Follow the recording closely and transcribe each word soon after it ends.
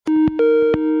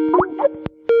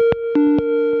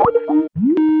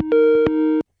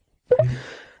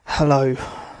Hello.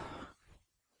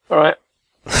 All right.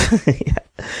 Yeah.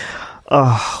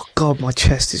 Oh, God, my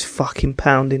chest is fucking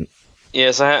pounding.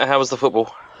 Yeah, so how was the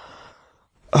football?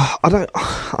 I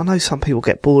know some people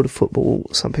get bored of football,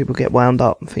 some people get wound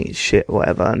up and think it's shit or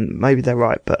whatever, and maybe they're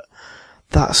right, but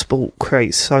that sport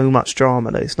creates so much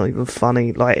drama that it's not even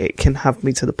funny. Like, it can have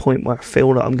me to the point where I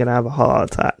feel that I'm going to have a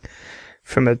heart attack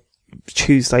from a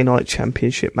Tuesday night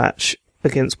championship match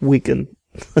against Wigan.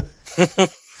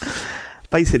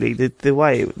 Basically, the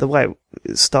way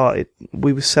it started,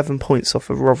 we were 7 points off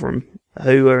of Rotherham,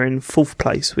 who are in fourth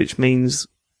place, which means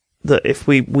that if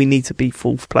we need to be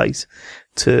fourth place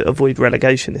to avoid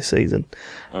relegation this season.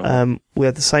 We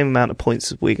had the same amount of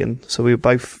points as Wigan, so we were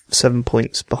both 7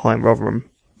 points behind Rotherham.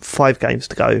 5 games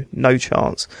to go, no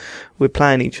chance. We're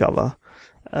playing each other.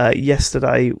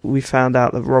 Yesterday, we found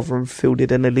out that Rotherham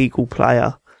fielded an illegal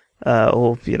player,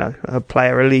 a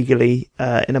player illegally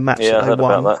in a match that they I heard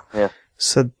won. about that. Yeah.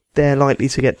 So they're likely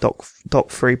to get dock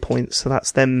 3 points. So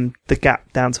that's them, the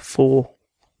gap down to 4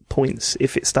 points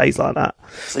if it stays like that.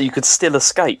 So you could still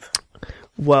escape.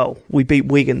 Well, we beat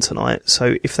Wigan tonight,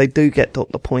 so if they do get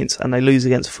docked the points and they lose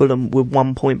against Fulham, we're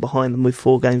 1 point behind them with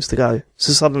 4 games to go.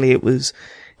 So suddenly it was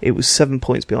 7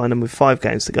 points behind them with 5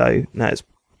 games to go. Now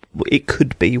it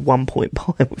could be 1 point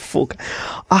behind with 4.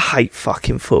 I hate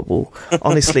fucking football.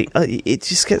 Honestly, it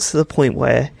just gets to the point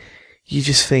where you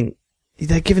just think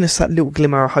they're giving us that little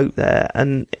glimmer of hope there,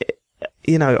 and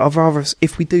I'd rather us,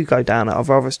 if we do go down, I'd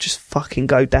rather us just fucking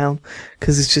go down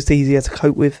because it's just easier to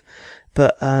cope with.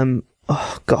 But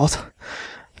oh God,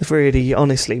 really,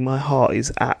 honestly, my heart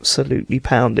is absolutely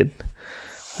pounding.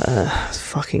 It's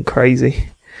fucking crazy.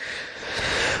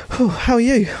 Oh, how are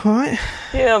you? All right?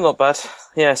 Yeah, I'm not bad.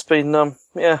 Yeah, it's been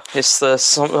it's I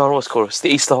always call it's the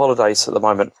Easter holidays at the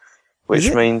moment,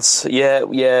 which means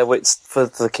it's for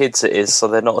the kids. It is, so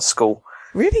they're not at school.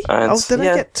 Really? And, do they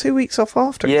get 2 weeks off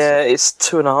after? Yeah, it's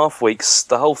 2.5 weeks.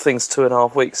 The whole thing's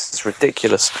 2.5 weeks. It's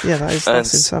ridiculous. Yeah, that's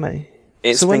insanity.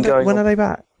 So when are they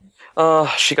back?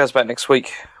 She goes back next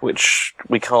week, which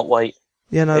we can't wait.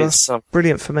 Yeah, no, that's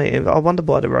brilliant for me. I wonder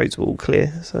why the roads were all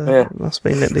clear. So it must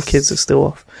mean that the kids are still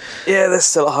off. Yeah, they're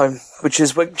still at home. Which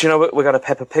is, do you know what? We're going to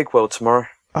Peppa Pig World tomorrow.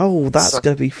 Oh, that's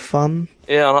going to be fun.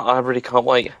 Yeah, I really can't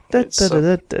wait.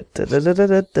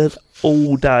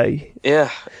 All day. Yeah,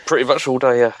 pretty much all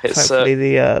day. Yeah, hopefully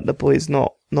the boy's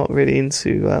not really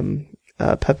into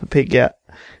Peppa Pig yet.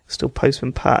 Still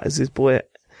Postman Pat is his boy.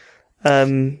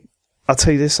 I'll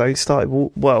tell you this though. He started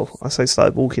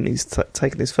walking. He's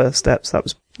taken his first steps. That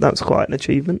was quite an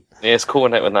achievement. Yeah, it's cool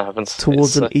when that happens.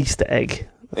 Towards an Easter egg.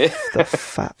 The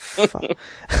fat fuck.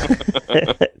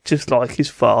 Just like his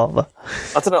father.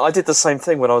 I don't know, I did the same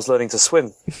thing when I was learning to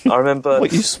swim. I remember...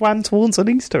 What, you swam towards an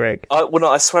Easter egg?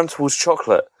 I swam towards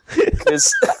chocolate.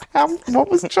 Because what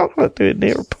was chocolate doing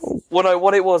near a pool? What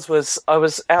it was I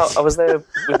was there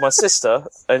with my sister,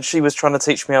 and she was trying to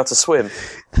teach me how to swim.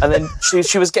 And then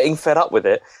she was getting fed up with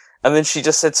it. And then she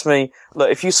just said to me,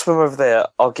 look, if you swim over there,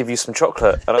 I'll give you some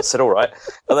chocolate. And I said, all right.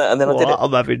 And then I did it.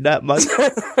 I'm having that, mate.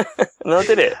 And I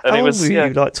did it. And How old were you?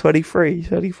 Like 23,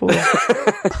 24?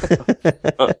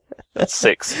 That's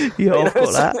 6. Yeah, I've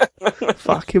got that.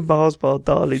 Fucking Mars bar,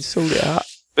 darling, sort it out.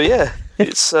 But yeah,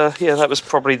 it's that was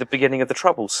probably the beginning of the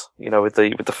troubles, with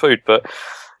the food. But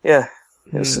yeah,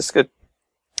 it's good.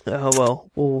 Oh well,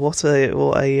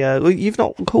 you've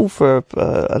not called for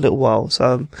a little while,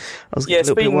 so I was a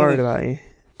little bit worried about you.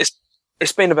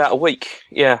 It's been about a week.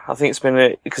 Yeah, I think it's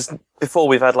been because before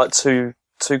we've had like two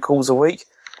calls a week,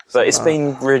 but it's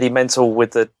been really mental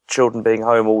with the children being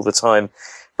home all the time.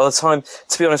 To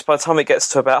be honest, by the time it gets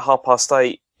to about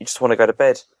 8:30, you just want to go to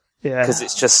bed. Yeah, because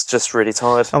it's just really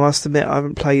tired. I must admit, I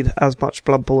haven't played as much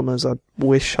Bloodborne as I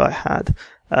wish I had.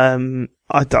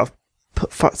 I've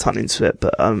put fuck ton into it,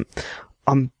 but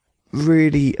I'm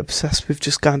really obsessed with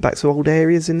just going back to old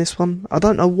areas in this one. I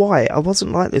don't know why. I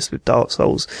wasn't like this with Dark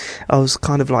Souls. I was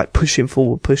kind of like pushing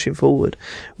forward.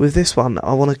 With this one,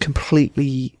 I want to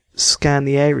completely scan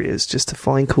the areas just to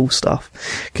find cool stuff.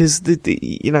 Because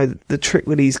the trick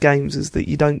with these games is that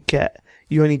you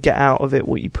only get out of it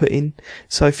what you put in.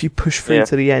 So if you push through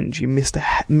to the end, you miss a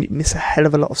hell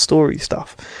of a lot of story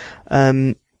stuff.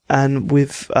 And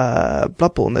with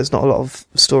Bloodborne, there's not a lot of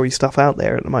story stuff out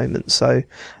there at the moment. So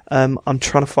I'm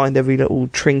trying to find every little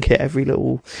trinket, every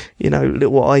little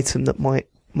little item that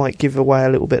might give away a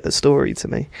little bit of story to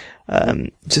me,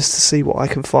 just to see what I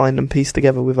can find and piece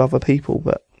together with other people.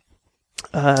 But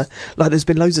there's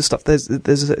been loads of stuff. There's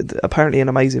apparently an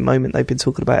amazing moment. They've been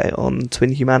talking about it on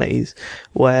Twin Humanities,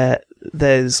 where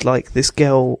there's like this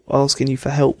girl asking you for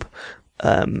help,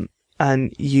 and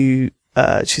you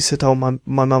she said, "Oh, my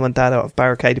mum and dad, I've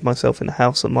barricaded myself in the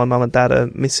house, and my mum and dad are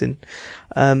missing."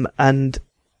 And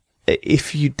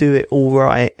if you do it all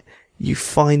right, you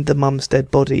find the mum's dead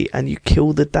body and you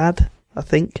kill the dad, I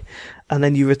think, and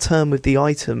then you return with the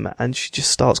item, and she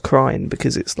just starts crying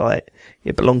because it's like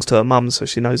it belongs to her mum, so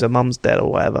she knows her mum's dead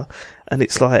or whatever, and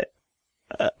it's like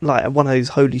one of those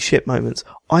holy shit moments.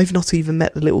 I've not even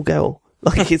met the little girl.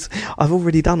 Like I've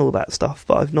already done all that stuff,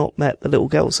 but I've not met the little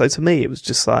girl. So to me, it was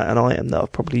just like an item that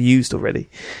I've probably used already.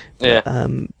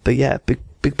 But yeah,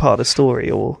 big part of the story,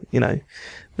 or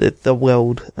the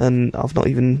world, and I've not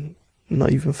even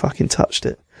fucking touched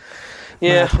it.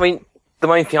 Yeah, I mean, the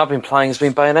main thing I've been playing has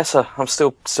been Bayonetta. I'm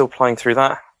still playing through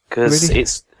that because Really?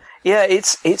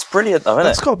 it's brilliant though, isn't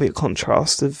That's it? got to be a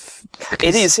contrast of.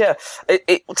 It is, yeah.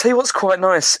 I'll tell you what's quite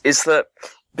nice is that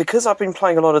because I've been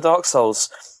playing a lot of Dark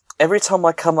Souls, every time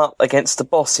I come up against a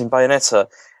boss in Bayonetta,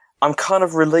 I'm kind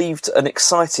of relieved and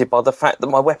excited by the fact that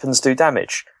my weapons do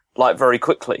damage, like, very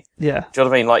quickly. Yeah. Do you know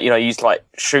what I mean? Like, you like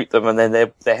shoot them and then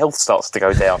their health starts to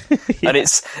go down. Yeah. And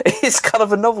it's kind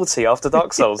of a novelty after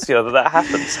Dark Souls, that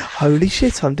happens. Holy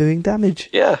shit, I'm doing damage.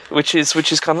 Yeah, which is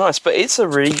kind of nice. But it's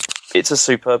a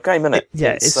superb game, isn't it?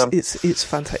 Yeah, it's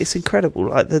fantastic. It's incredible.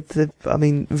 Like I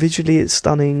mean, visually it's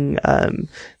stunning.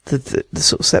 The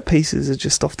sort of set pieces are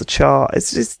just off the chart.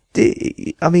 It's just,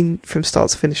 I mean, from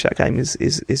start to finish, that game is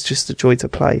just a joy to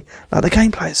play. Like, the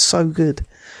gameplay is so good.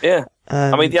 Yeah.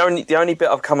 I mean, the only bit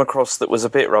I've come across that was a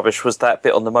bit rubbish was that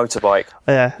bit on the motorbike.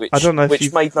 Yeah, I don't know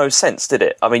which made no sense, did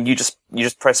it? I mean, you just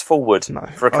press forward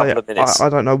for a couple of minutes. I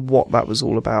don't know what that was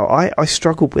all about. I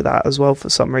struggled with that as well for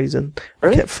some reason.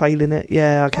 Really? I kept failing it.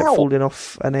 Yeah, I kept falling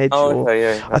off an edge. Okay,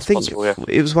 yeah. I think possible, yeah.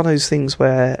 it was one of those things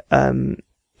where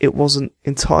it wasn't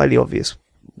entirely obvious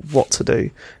what to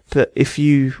do, but if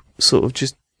you sort of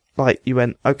just you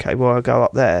went, okay, well, I'll go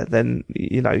up there, then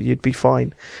you'd be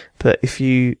fine. But if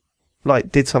you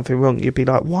did something wrong, you'd be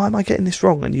like, why am I getting this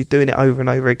wrong? And you're doing it over and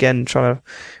over again, trying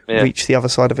to reach the other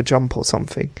side of a jump or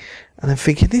something. And I'm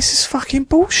thinking, this is fucking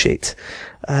bullshit.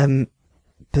 But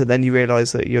then you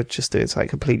realise that you're just doing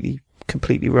something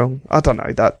completely wrong. I don't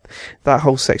know, that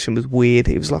whole section was weird.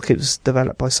 It was like it was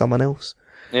developed by someone else.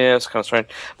 Yeah, it's kind of strange.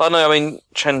 But no, I mean,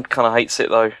 Chen kind of hates it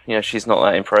though. She's not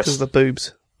that impressed. Because of the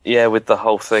boobs. Yeah, with the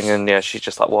whole thing, and she's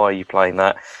just like, why are you playing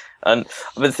that? And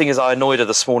the thing is, I annoyed her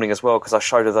this morning as well because I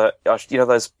showed her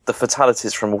the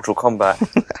fatalities from Mortal Kombat.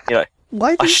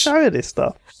 Why did you show her this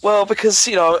stuff? Well, because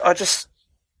I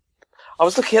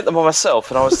was looking at them by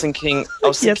myself, and I was thinking,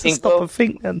 You had to stop and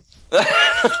think then.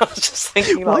 I was just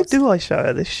thinking, why do I show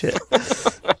her this shit?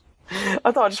 I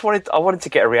wanted to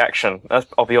get a reaction.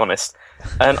 I'll be honest,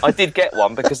 and I did get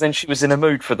one because then she was in a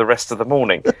mood for the rest of the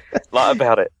morning,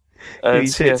 about it. You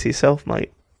did it to yourself,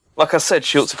 mate. Like I said,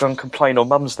 she ought to go and complain on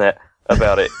Mumsnet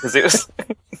about it because it was.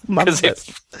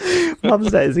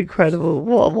 Mumsnet is incredible.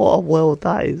 What a world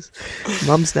that is.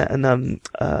 Mumsnet and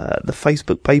the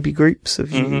Facebook baby groups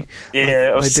of you. Mm-hmm.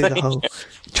 Yeah, they do the whole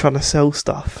trying to sell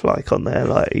stuff on there.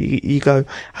 Like you go,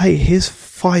 hey, here's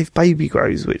 5 baby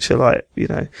grows, which are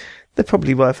they're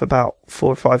probably worth about £4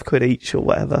 or £5 each or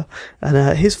whatever.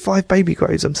 And here's 5 baby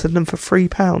grows. I'm selling them for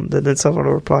 £3. And then someone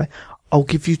will reply, I'll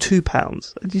give you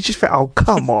 £2. And you just think, oh,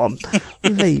 come on,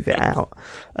 leave it out.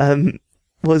 What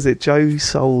was it? Joe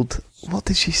sold, what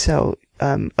did she sell?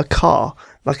 A car.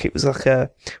 It was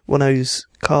one of those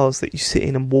cars that you sit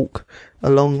in and walk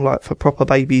along, for proper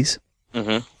babies.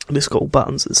 Mm-hmm. And it's got all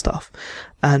buttons and stuff.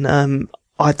 And,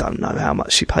 I don't know how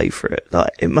much she paid for it.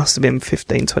 It must have been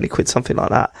 15, 20 quid, something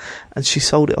like that. And she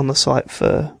sold it on the site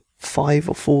for £5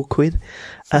 or £4.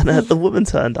 And the woman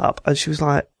turned up and she was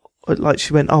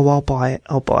she went, oh, I'll buy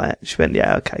it. She went,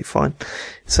 yeah, okay, fine.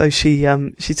 So she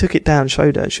took it down,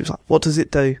 showed her, and she was like, what does it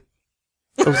do?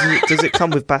 Does it come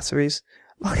with batteries?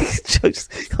 I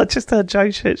just heard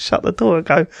Joe shut the door and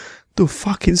go, do a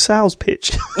fucking sales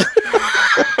pitch.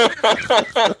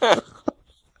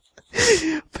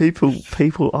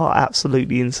 People are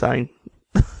absolutely insane.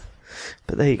 But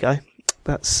there you go.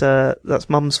 That's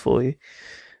mums for you.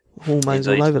 Hormones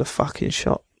all over the fucking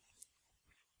shop.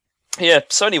 Yeah.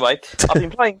 So anyway,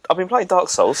 I've been playing Dark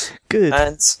Souls. Good.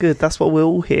 Good. That's what we're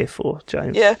all here for,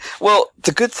 James. Yeah. Well,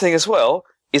 the good thing as well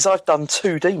is I've done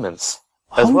 2 demons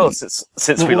as well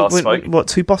since we last spoke. What,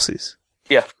 2 bosses?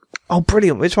 Yeah. Oh,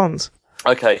 brilliant. Which ones?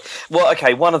 Okay. Well,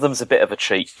 one of them's a bit of a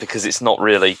cheat because it's not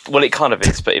really. Well, it kind of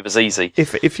is, but it was easy.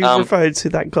 If you referred to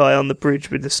that guy on the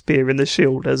bridge with the spear and the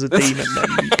shield as a demon, then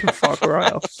you can fuck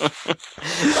right off.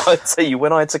 I tell you,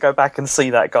 when I had to go back and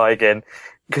see that guy again,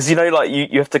 because you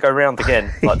have to go round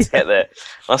again to get there.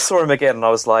 I saw him again and I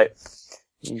was like,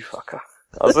 you fucker.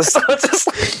 I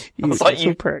was like,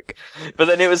 you prick. But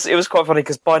then it was quite funny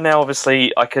because by now,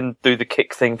 obviously, I can do the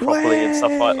kick thing properly and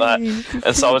stuff like that.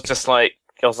 And so I was like,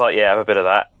 yeah, have a bit of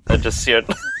that, and just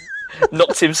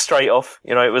knocked him straight off.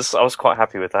 I was quite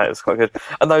happy with that. It was quite good.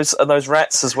 And those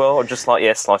rats as well. I'm just like,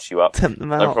 yeah, slice you up. Tempt them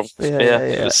No out. problem. Yeah.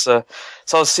 It was. So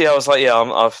I was like,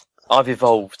 yeah, I've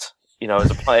evolved.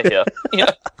 As a player here.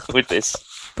 With this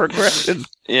Progression.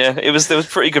 Yeah, there was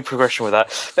pretty good progression with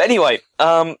that. But anyway,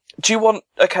 do you want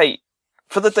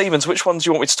for the demons? Which ones do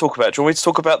you want me to talk about? Do you want me to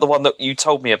talk about the one that you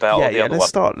told me about? or the other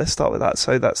one? Let's start with that.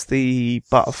 So that's the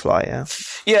butterfly. Yeah.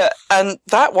 Yeah, and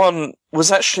that one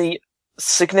was actually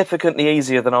significantly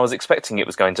easier than I was expecting it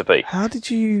was going to be. How did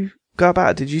you go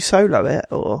about it? Did you solo it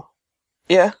or?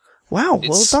 Yeah. Wow,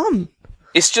 well done.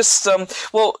 It's just,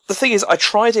 well, the thing is, I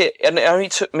tried it, and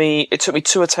it took me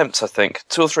 2 attempts, I think,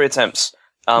 2 or 3 attempts,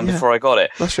 before I got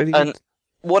it. That's really and good.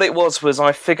 What it was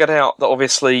I figured out that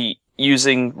obviously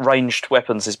using ranged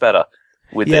weapons is better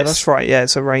with this. Yeah, that's right. Yeah,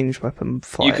 it's a ranged weapon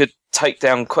fight. You could take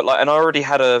down and I already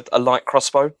had a light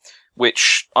crossbow,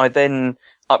 which I then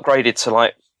upgraded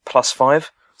to +5.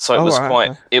 So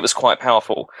it was quite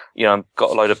powerful. Got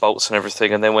a load of bolts and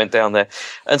everything, and then went down there,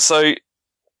 and so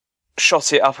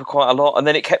shot it up quite a lot, and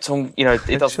then it kept on.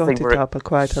 It does the thing where up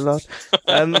quite a lot.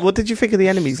 What did you think of the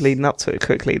enemies leading up to it?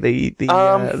 Quickly, the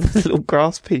little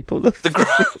grass people.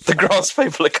 The grass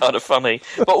people are kind of funny,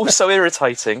 but also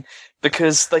irritating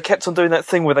because they kept on doing that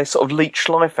thing where they sort of leech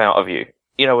life out of you.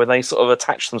 When they sort of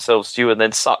attach themselves to you and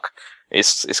then suck.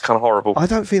 It's kind of horrible. I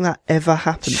don't think that ever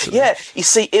happened to me. Yeah, you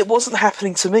see, it wasn't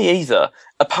happening to me either,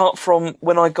 apart from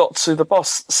when I got to the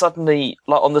boss, suddenly,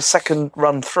 on the second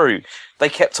run through, they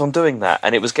kept on doing that,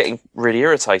 and it was getting really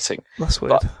irritating. That's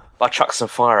weird. But I chucked some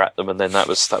fire at them, and then that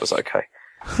was okay.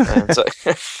 And, but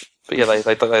yeah,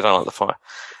 they don't like the fire.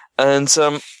 And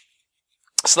so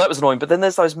that was annoying, but then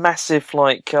there's those massive,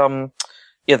 the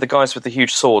guys with the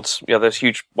huge swords, those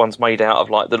huge ones made out of,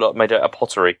 made out of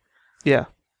pottery. Yeah.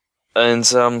 And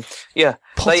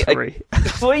pottery.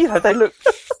 They look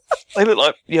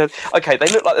like they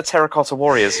look like the terracotta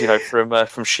warriors, from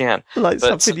Xi'an.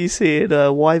 Something you see in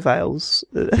Yvale's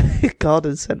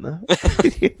garden centre.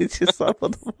 It's just like,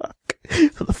 what the fuck?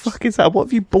 What the fuck is that? What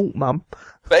have you bought, Mum?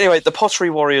 But anyway, the pottery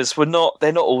warriors they're not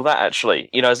all that actually.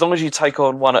 As long as you take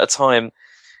on one at a time,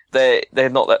 they're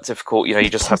not that difficult. You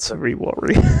just have to pottery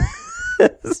warrior.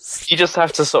 You just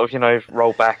have to sort of,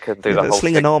 roll back and do the whole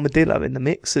sling thing. an armadillo in the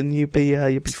mix and you'd be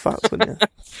fucked, wouldn't you?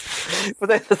 But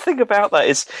then the thing about that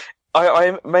is,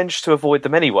 I managed to avoid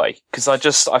them anyway, because I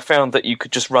found that you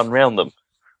could just run round them,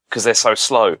 because they're so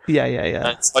slow. Yeah.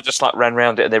 And so I just ran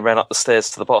round it and then ran up the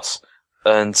stairs to the boss.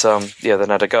 And, then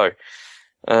had a go.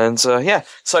 And, so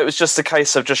it was just a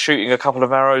case of just shooting a couple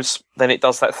of arrows, then it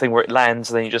does that thing where it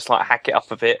lands and then you just hack it up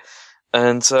a bit.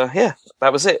 And,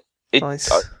 that was it.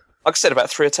 Nice. Like I said, about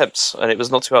 3 attempts, and it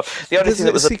was not too hard. The only thing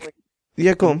that was go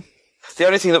on. The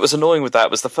only thing that was annoying with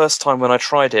that was the first time when I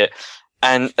tried it,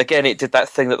 and again, it did that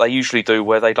thing that they usually do,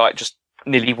 where they just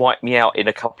nearly wipe me out in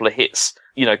a couple of hits.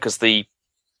 Because the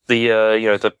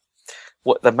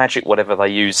magic whatever they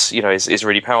use, is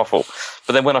really powerful.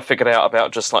 But then when I figured out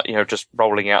about just just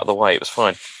rolling out of the way, it was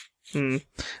fine.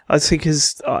 I think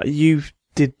because you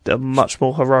did a much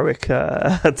more heroic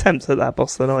attempt at that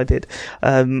boss than I did.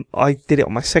 I did it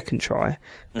on my second try,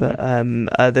 but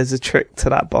there's a trick to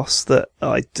that boss that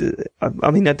I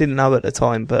didn't know at the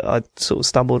time, but I sort of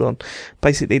stumbled on.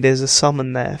 Basically, there's a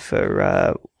summon there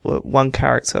for one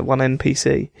character, one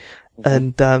NPC,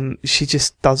 and she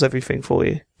just does everything for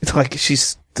you. It's like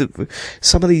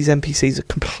some of these NPCs are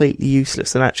completely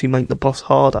useless and actually make the boss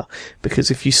harder, because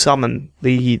if you summon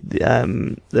the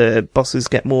bosses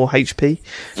get more HP,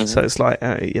 so it's like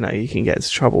you can get into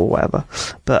trouble or whatever.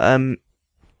 But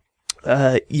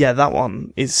that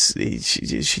one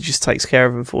she just takes care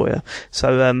of them for you.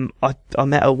 So I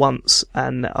met her once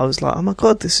and I was like, oh my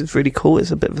god, this is really cool.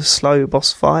 It's a bit of a slow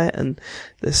boss fight and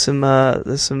there's some I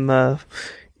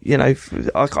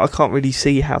can't really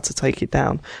see how to take it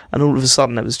down. And all of a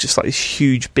sudden, there was just like this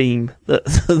huge beam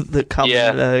that come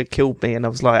and killed me. And I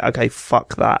was like, okay,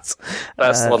 fuck that.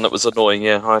 That's the one that was annoying,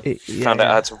 I found out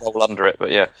I had to roll under it,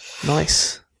 but yeah.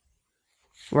 Nice.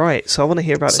 Right, so I want to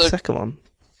hear about the second one.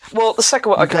 Well, the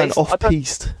second one, going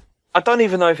off-piste. I don't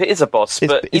even know if it is a boss,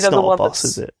 but it's not the one a boss,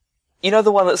 is it? You know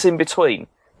the one that's in between?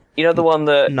 You know the one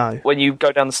that, when you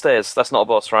go down the stairs, that's not a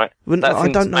boss, right? I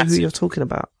don't know who you're talking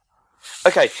about.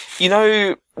 Okay, you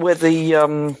know where the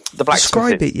blacksmith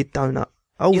Describe it, you donut.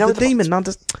 Oh, the demon.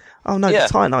 The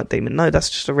Titanite demon. No, that's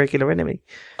just a regular enemy.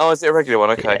 Oh, is it a regular one?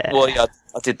 Okay. Yeah. Well, I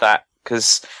did that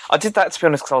because I did that to be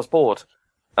honest because I was bored.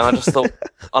 and I just thought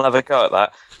I'll have a go at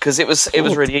that because it was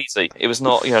really easy. It was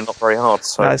not not very hard.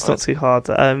 So no, it's not too hard.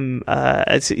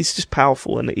 It's just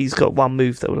powerful, and he's got one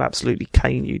move that will absolutely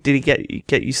cane you. Did he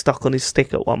get you stuck on his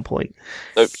stick at one point?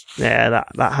 Nope. Yeah,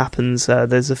 that happens.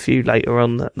 There's a few later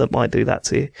on that might do that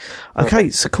to you. Okay,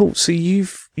 so cool. So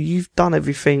you've done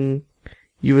everything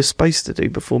you were supposed to do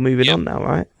before moving on now,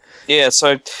 right? Yeah,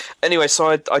 so anyway,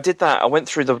 I did that. I went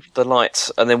through the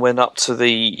lights and then went up to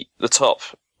the top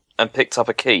and picked up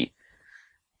a key.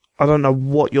 I don't know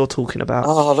what you're talking about.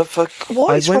 Oh,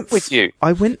 what is wrong with you?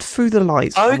 I went through the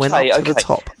lights and went up to the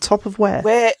top. Top of where?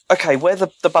 Where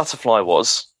the butterfly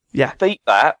was. Yeah. Beat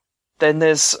that. Then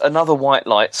there's another white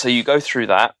light, so you go through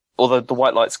that. Although the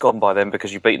white light's gone by then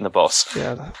because you've beaten the boss.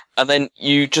 Yeah. And then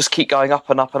you just keep going up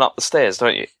and up and up the stairs,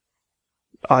 don't you?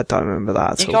 I don't remember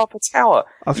that at all. You go up a tower.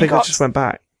 I think I just went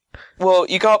back. Well,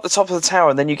 you go up the top of the tower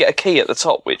and then you get a key at the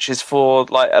top, which is for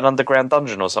like an underground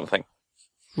dungeon or something.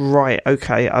 Right,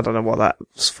 okay, I don't know what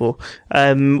that's for.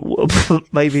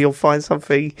 Maybe you'll find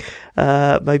something,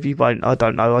 maybe you won't, I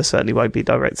don't know, I certainly won't be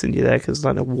directing you there because I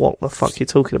don't know what the fuck you're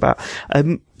talking about.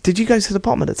 Did you go to the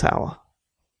bottom of the tower?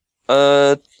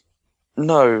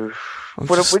 No. I'm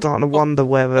just starting to wonder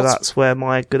whether that's where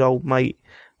my good old mate,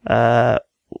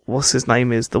 what's his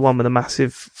name is, the one with the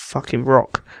massive fucking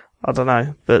rock. I don't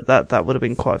know, but that would have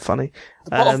been quite funny.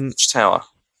 The bottom of which tower?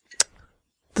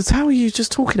 The tower you were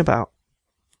just talking about.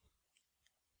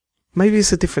 Maybe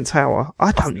it's a different tower.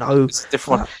 I don't know. It's a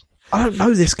different one. I don't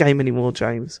know this game anymore,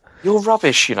 James. You're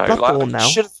rubbish, you know. Bloodborne now.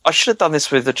 I should have done this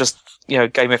with just, game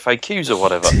FAQs or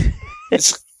whatever.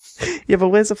 Yeah, but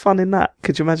where's the fun in that?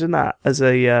 Could you imagine that as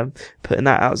a putting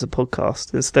that out as a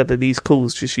podcast instead of these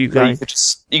calls? Just you going. You could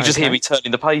just hear me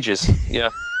turning the pages. Yeah,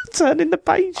 turning the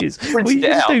pages. What you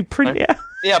it out. Do? Print it out.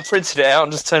 Yeah, I printed it out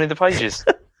and just turning the pages.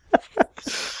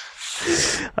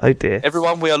 Oh dear!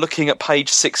 Everyone, we are looking at page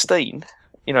 16.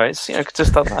 It's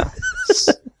just done that.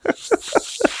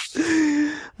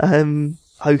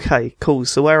 Okay, cool.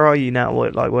 So where are you now?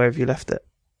 Where have you left it?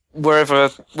 Wherever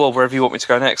you want me to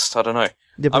go next. I don't know.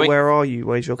 Yeah, but where are you?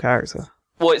 Where's your character?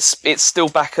 Well, it's still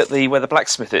back at where the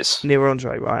blacksmith is. Near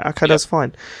Andre, right? Okay, that's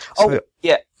fine. So,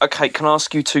 yeah. Okay, can I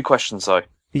ask you two questions, though,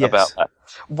 about that?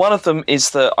 One of them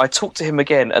is that I talked to him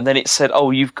again, and then it said,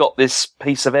 you've got this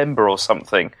piece of ember or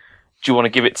something. Do you want to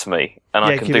give it to me? And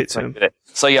I can give do it to him. with it.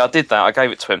 So, yeah, I did that. I gave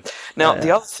it to him. Now,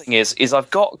 the other thing is I've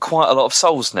got quite a lot of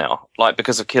souls now,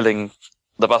 because of killing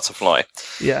the butterfly.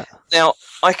 Yeah. Now,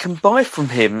 I can buy from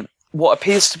him what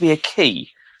appears to be a key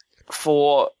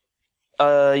for...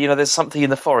 there's something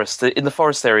in the forest. In the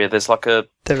forest area, there's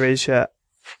There is, yeah.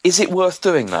 Is it worth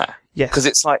doing that? Yes. Because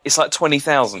it's like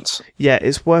 20,000. Yeah,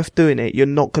 it's worth doing it. You're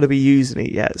not going to be using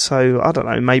it yet. So, I don't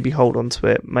know, maybe hold on to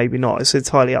it, maybe not. It's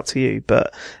entirely up to you.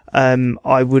 But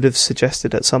I would have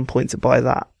suggested at some point to buy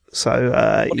that. So,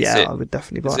 I would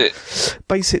definitely buy it.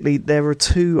 Basically, there are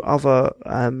two other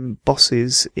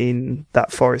bosses in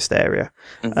that forest area.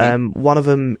 Mm-hmm. One of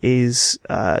them is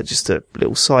just a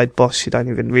little side boss. You don't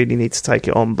even really need to take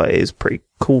it on, but it is a pretty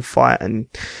cool fight. And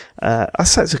I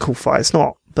say it's a cool fight. It's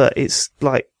not, but it's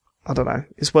I don't know,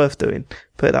 it's worth doing,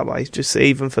 put it that way, just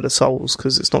even for the souls,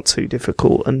 because it's not too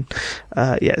difficult, and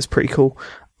it's pretty cool.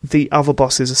 The other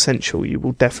boss is essential. You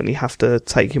will definitely have to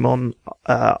take him on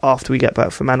after we get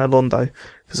back from Analondo,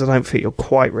 because I don't think you're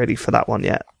quite ready for that one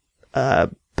yet.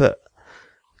 But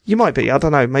you might be, I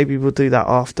don't know, maybe we'll do that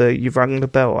after you've rung the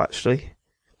bell, actually.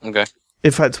 Okay.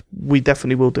 In fact, we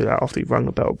definitely will do that after you've rung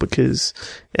the bell, because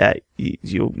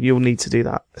you'll need to do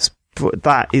that.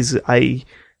 That is a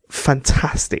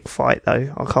fantastic fight,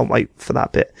 though. I can't wait for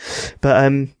that bit.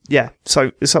 But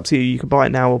so it's up to you. You can buy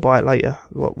it now or buy it later,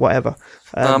 whatever.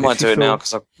 I might do it now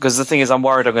because the thing is, I'm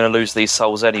worried I'm going to lose these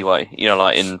souls anyway.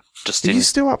 Are you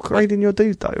still upgrading your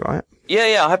dude though, right?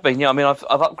 Yeah, I have been. Yeah, I mean, I've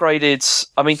upgraded.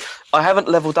 I mean, I haven't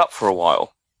leveled up for a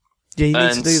while. Yeah, you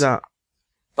need to do that.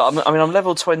 But I'm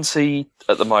level 20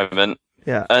 at the moment.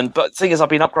 Yeah. But the thing is, I've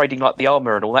been upgrading the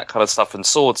armor and all that kind of stuff and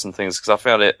swords and things because I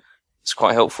found it's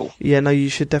quite helpful. Yeah, no, you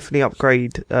should definitely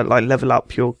upgrade, level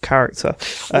up your character.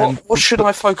 What should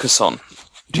I focus on,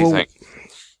 do you think?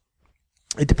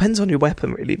 It depends on your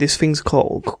weapon, really. This thing's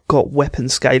got weapon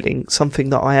scaling, something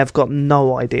that I have got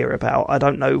no idea about. I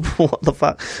don't know what the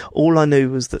fuck. All I knew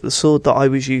was that the sword that I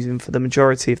was using for the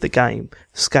majority of the game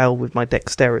scaled with my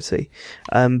dexterity.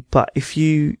 But if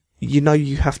you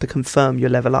have to confirm your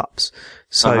level ups.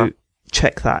 So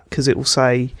check that, because it will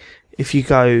say, if you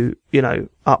go,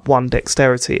 up one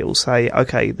dexterity, it will say,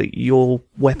 okay, that your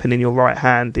weapon in your right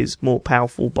hand is more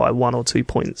powerful by 1 or 2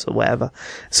 points or whatever.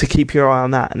 So keep your eye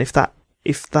on that. And if that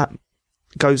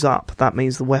goes up, that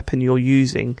means the weapon you're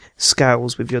using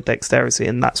scales with your dexterity,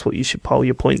 and that's what you should pile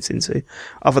your points into,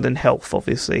 other than health,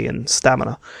 obviously, and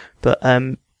stamina.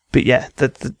 But yeah,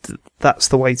 that's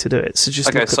the way to do it. So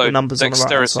just look at the numbers on the right side.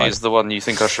 Dexterity is the one you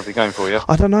think I should be going for, yeah?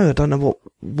 I don't know what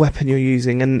weapon you're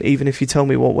using, and even if you tell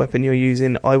me what weapon you're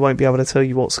using, I won't be able to tell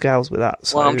you what scales with that.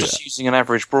 So, well, I'm just using an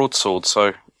average broadsword,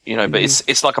 so, but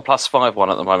it's like a +5 one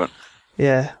at the moment.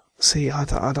 Yeah. See, I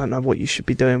don't know what you should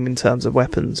be doing in terms of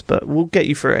weapons, but we'll get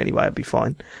you through it anyway. It'll be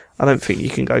fine. I don't think you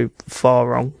can go far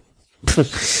wrong.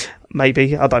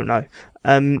 Maybe, I don't know.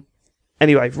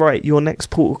 Anyway, right, your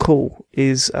next port of call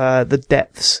is the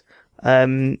depths.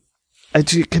 Can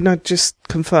I just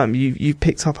confirm, you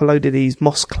picked up a load of these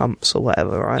moss clumps or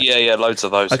whatever, right? Yeah, loads of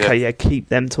those. Okay, yeah, keep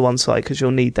them to one side because you'll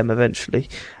need them eventually.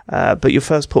 But your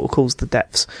first port of call is the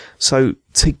depths. So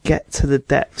to get to the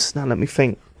depths, now let me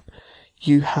think.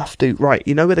 You have to... Right,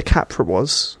 you know where the Capra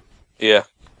was? Yeah.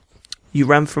 You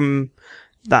ran from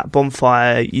that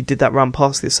bonfire, you did that run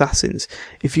past the assassins.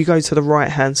 If you go to the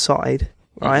right-hand side,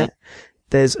 right,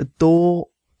 there's a door,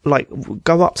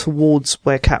 go up towards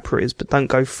where Capra is, but don't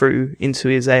go through into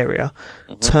his area.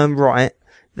 Turn right,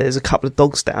 there's a couple of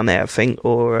dogs down there, I think,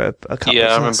 or a couple of assassins.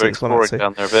 Yeah, I remember exploring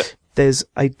down there a bit. There's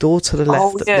a door to the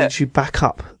left that leads you back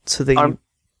up to the...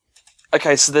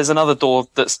 Okay, so there's another door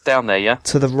that's down there, yeah?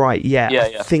 To the right, yeah. Yeah.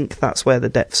 I think that's where the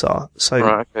depths are.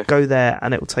 So go there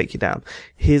and it will take you down.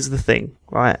 Here's the thing,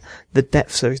 right? The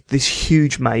depths are this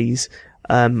huge maze,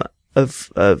 they're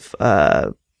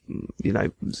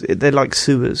like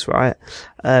sewers, right?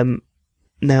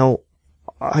 Now,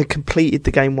 I completed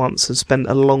the game once and spent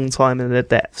a long time in the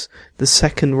depths. The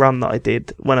second run that I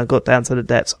did, when I got down to the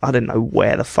depths, I didn't know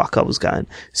where the fuck I was going.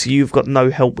 So you've got no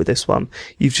help with this one.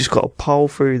 You've just got to pile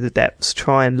through the depths,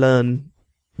 try and learn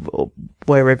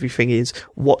where everything is.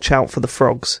 Watch out for the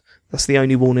frogs. That's the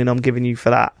only warning I'm giving you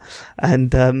for that. And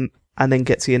then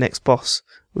get to your next boss,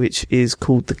 which is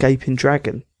called the Gaping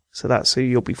Dragon. So that's who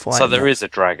you'll be fighting. So there is a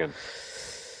dragon?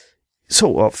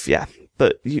 Sort of, yeah.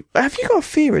 But have you got a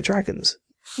fear of dragons?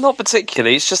 Not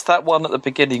particularly. It's just that one at the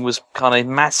beginning was kind of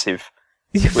massive,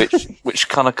 which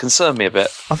kind of concerned me a bit.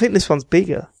 I think this one's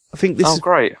bigger. I think this is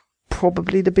great.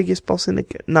 Probably the biggest boss in the...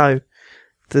 No,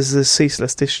 there's a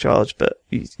ceaseless discharge, but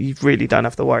you really don't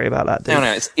have to worry about that, do you?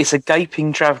 No, it's a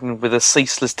gaping dragon with a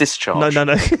ceaseless discharge.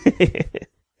 No.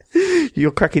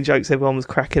 You're cracking jokes everyone was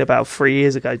cracking about 3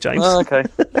 years ago, James. Oh, okay.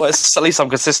 Well, at least I'm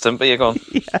consistent, but you're gone.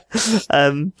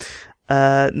 Yeah.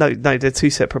 No, they're two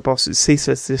separate bosses.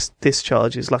 Ceaseless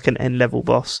Discharge is like an end-level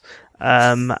boss,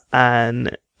 end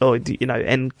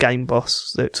game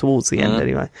boss, so towards the end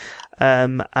anyway.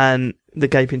 And the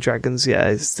Gaping Dragons,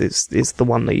 is the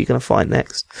one that you're going to fight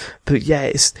next. But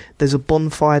yeah, there's a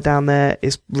bonfire down there.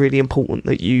 It's really important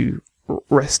that you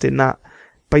rest in that.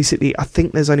 Basically, I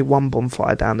think there's only one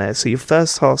bonfire down there. So your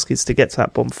first task is to get to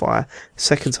that bonfire.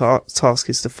 Second task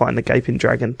is to find the Gaping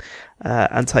Dragon,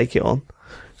 and take it on.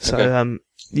 So,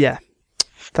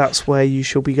 that's where you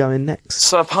shall be going next.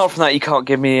 So apart from that, you can't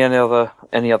give me any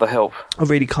other help? I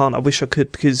really can't. I wish I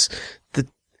could, because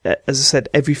as I said,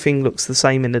 everything looks the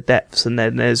same in the depths, and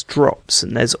then there's drops,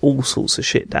 and there's all sorts of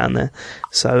shit down there.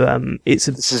 So,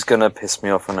 this is gonna piss me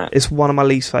off, isn't it? It's one of my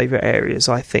least favourite areas,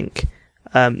 I think.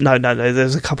 No,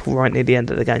 there's a couple right near the end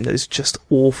of the game that is just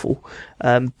awful.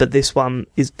 But this one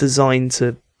is designed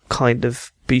to kind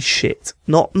of be shit.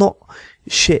 Not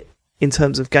shit in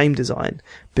terms of game design,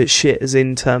 but shit as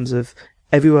in terms of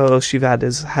everywhere else you've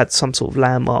has had some sort of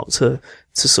landmark to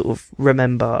sort of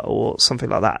remember or something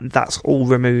like that. And that's all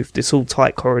removed. It's all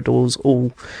tight corridors,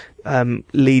 all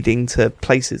leading to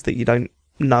places that you don't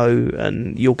know,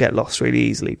 and you'll get lost really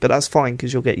easily. But that's fine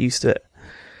because you'll get used to it.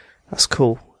 That's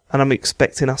cool. And I'm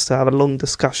expecting us to have a long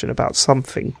discussion about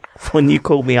something when you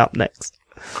call me up next.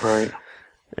 Great.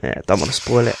 Yeah, don't want to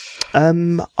spoil it.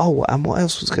 And what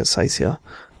else was I going to say to you?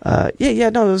 I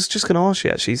was just going to ask you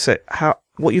actually. So,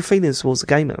 what you're feeling towards the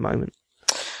game at the moment?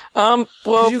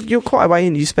 Well, you're quite a way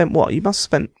in. You spent what? You must have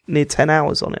spent near 10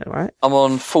 hours on it, right? I'm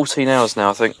on 14 hours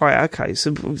now, I think. Right. Okay.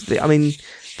 So, I mean,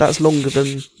 that's longer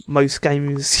than most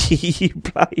games you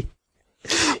play.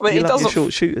 I mean, it doesn't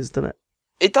short shooters, doesn't it?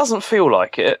 It doesn't feel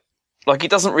like it. Like,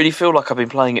 it doesn't really feel like I've been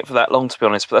playing it for that long, to be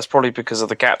honest. But that's probably because of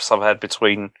the gaps I've had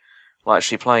between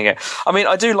actually playing it. I mean,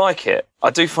 I do like it. I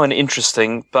do find it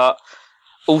interesting, but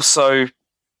also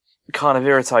kind of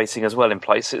irritating as well in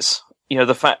places. You know,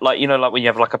 the fact, like when you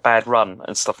have like a bad run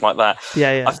and stuff like that.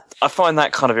 Yeah. I find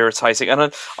that kind of irritating.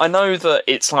 And I know that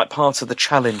it's like part of the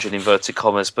challenge in inverted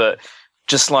commas, but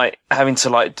just like having to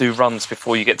like do runs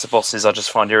before you get to bosses, I just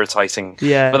find irritating.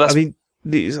 Yeah. But I mean,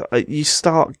 you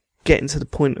start getting to the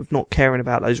point of not caring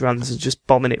about those runs and just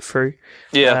bombing it through.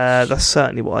 Yeah. That's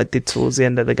certainly what I did towards the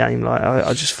end of the game. Like,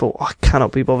 I just thought, I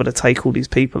cannot be bothered to take all these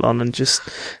people on, and just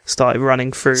started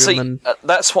running through them. And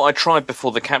that's what I tried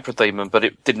before the Capra Demon, but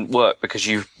it didn't work, because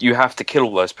you have to kill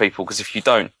all those people, because if you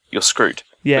don't, you're screwed.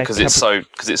 Yeah, because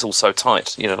it's all so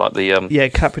tight. You know, like the Yeah,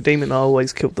 Capra Demon, I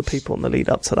always killed the people on the lead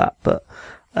up to that, but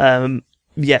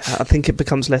yeah, I think it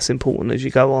becomes less important as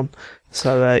you go on,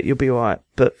 so you'll be alright.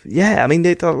 But yeah, I mean,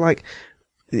 like,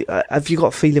 have you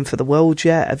got a feeling for the world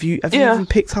yet? Have you even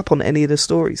picked up on any of the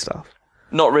story stuff?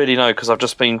 Not really, no, because I've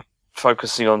just been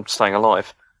focusing on staying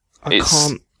alive. I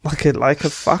can't, like a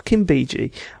fucking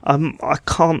BG. I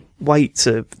can't wait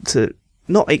to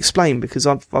not explain, because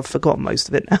I've forgotten most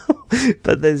of it now.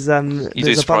 But there's a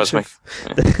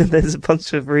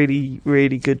bunch of really,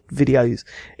 really good videos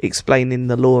explaining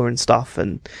the lore and stuff,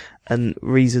 and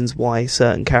reasons why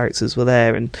certain characters were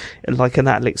there, and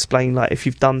that'll explain, like, if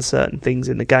you've done certain things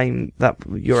in the game, that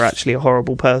you're actually a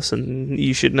horrible person,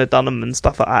 you shouldn't have done them, and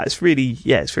stuff like that. It's really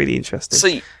interesting.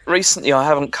 See, recently I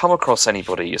haven't come across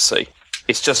anybody, you see.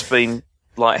 It's just been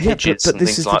like hedges and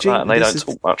things like that, and they don't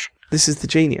talk much. This is the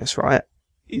genius, right?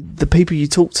 The people you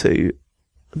talk to,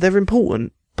 they're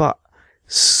important, but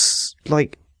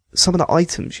like, some of the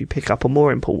items you pick up are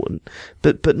more important,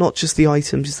 but not just the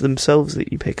items themselves that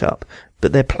you pick up,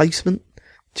 but their placement.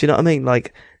 Do you know what I mean?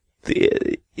 Like,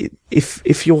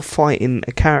 if you're fighting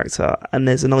a character and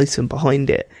there's an item behind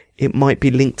it, it might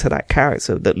be linked to that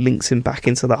character that links him back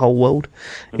into the whole world.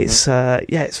 Mm-hmm.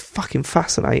 It's fucking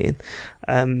fascinating.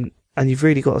 And you've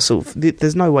really got to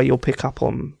there's no way you'll pick up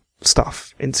on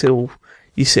stuff until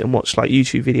you sit and watch, like,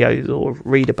 YouTube videos or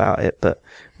read about it, but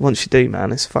once you do,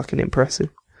 man, it's fucking impressive.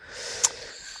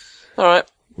 Alright,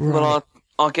 well,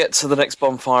 I'll get to the next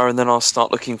bonfire, and then I'll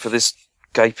start looking for this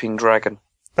gaping dragon.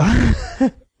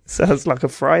 Sounds like a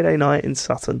Friday night in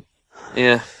Sutton.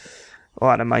 Yeah.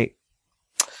 Alright then, mate.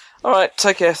 Alright,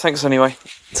 take care, thanks anyway.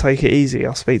 Take it easy,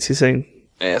 I'll speak to you soon.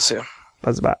 Yeah, see ya.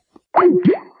 Buzz back.